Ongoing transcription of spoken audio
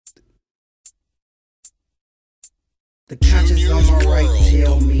The conscience on my right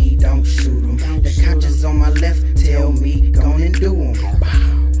tell me don't shoot 'em. The conscience on my left tell me go and do 'em.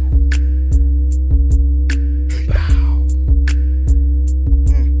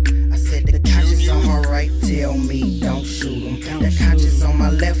 I said the conscience on my right tell me don't shoot 'em. The conscience on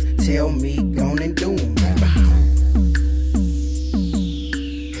my left tell me go and do 'em.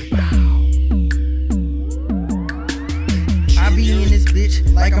 I be in this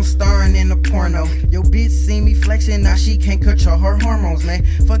bitch like I'm starring in a porno. Yo bitch see me flexing, now she can't control her hormones, man.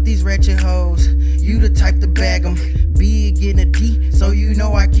 Fuck these ratchet hoes, you the type to bag 'em. Big getting a D, so you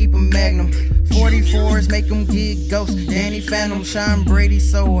know I keep a magnum. 44s make them get ghost. Danny Phantom, Shawn Brady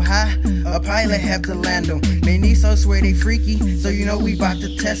so high, a pilot have to land them. Man, these so swear they freaky, so you know we bout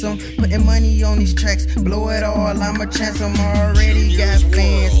to test them. Putting money on these tracks, blow it all, I'ma chance them. Already got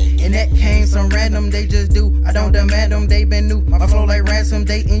fans, and that came some random. They just do, I don't demand them, they been new. My flow like ransom,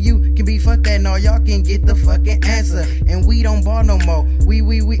 dating you can be fuck that. No, y'all can get the fucking answer. And we don't ball no more, we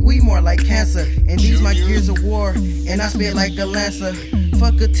more like cancer. And these my gears of war, and I spit like a lancer.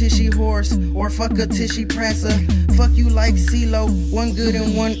 Fuck a tishy horse, or fuck a tishy prancer. Fuck you like CeeLo, one good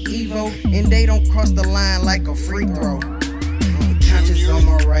and one Evo, and they don't cross the line like a free throw. The conscience on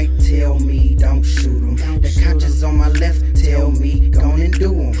my right tell me don't shoot 'em. The conscience on my left tell me go and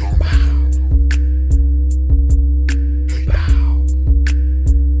do 'em.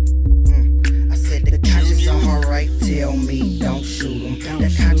 I said the conscience on my right tell me don't shoot 'em. The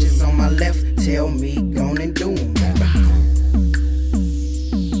conscience on my left tell me go and do 'em.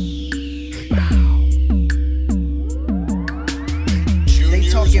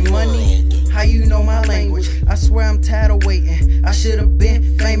 Talking money, how you know my language? I swear I'm tired of waiting. I should've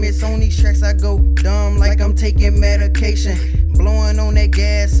been famous on these tracks. I go dumb like I'm taking medication. Blowing on that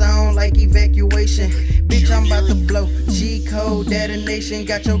gas sound like evacuation. Bitch, I'm about to blow. G-code detonation.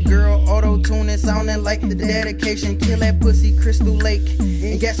 Got your girl auto-tuning, sounding like the dedication. Kill that pussy Crystal Lake.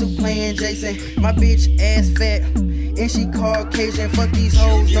 And guess who playing Jason? My bitch ass fat, and she Caucasian. Fuck these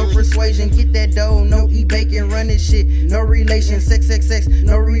hoes, no persuasion. Get that dough, no eat bacon. Run this shit, no relation. Sex,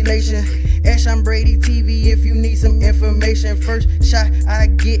 no relation. Shawn Brady TV if you need some information. First shot I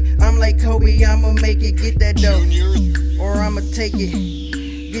get, I'm like Kobe, I'ma make it. Get that dough, or I'ma take it.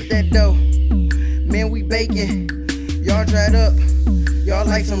 Get that dough, man, we baking. Y'all dried up, y'all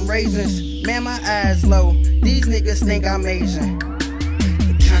like some raisins. Man, my eyes low, these niggas think I'm Asian.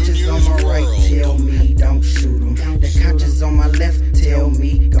 The conscience on my right tell me don't shoot 'em. The conscience on my left tell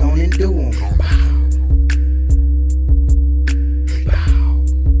me go and do 'em.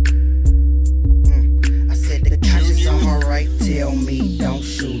 I said the conscience on my right tell me don't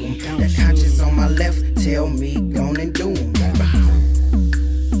shoot 'em. The conscience on my left tell me go and do 'em.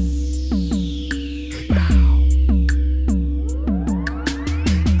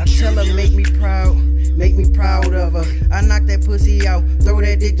 I tell her make me proud of her. I knock that pussy out, throw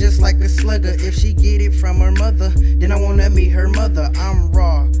that dick just like a slugger. If she get it from her mother, then I wanna meet her mother. I'm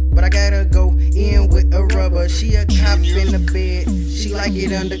raw, but I gotta go in with a rubber. She a cop in the bed, she like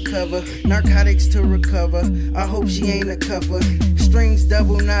it undercover. Narcotics to recover, I hope she ain't a cover. Strings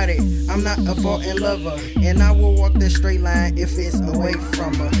double knotted, I'm not a faultin' lover. And I will walk the straight line if it's away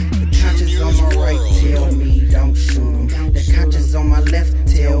from her. The conscience on my right tell me don't shoot 'em. The conscience on my left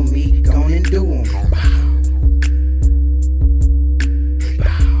tell me go and do 'em.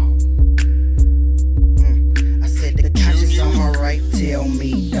 I said the conscience on my right tell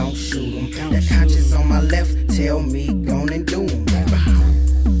me don't shoot 'em. The conscience on my left tell me go and do 'em.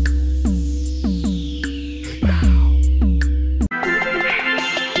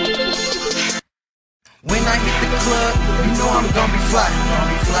 When I hit the club, you know I'm gonna be fly.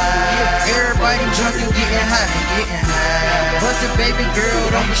 Everybody drunk and getting high. Bust it, baby girl,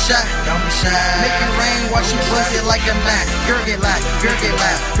 don't be shy. Make it rain, watch you bust it like a knife. Girl get live, girl get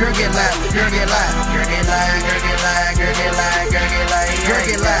live, girl get live, girl get live, girl get live, girl get live, girl get live, girl get live, girl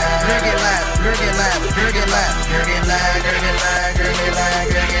get live, girl get live, girl get live, girl get live, girl get live, girl get live, girl get live,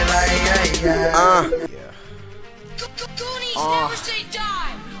 girl get live,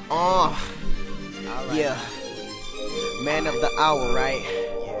 yeah. Man of the hour, right?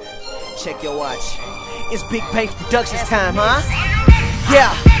 Check your watch. It's Big Banks Productions time, huh?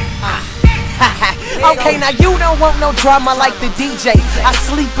 Yeah. Okay, now you don't want no drama like the DJ. I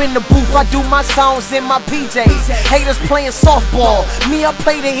sleep in the booth, I do my songs in my PJs. Haters playing softball, me I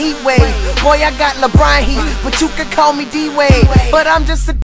play the heat wave. Boy, I got LeBron heat, but you can call me D-Wade. But I'm just a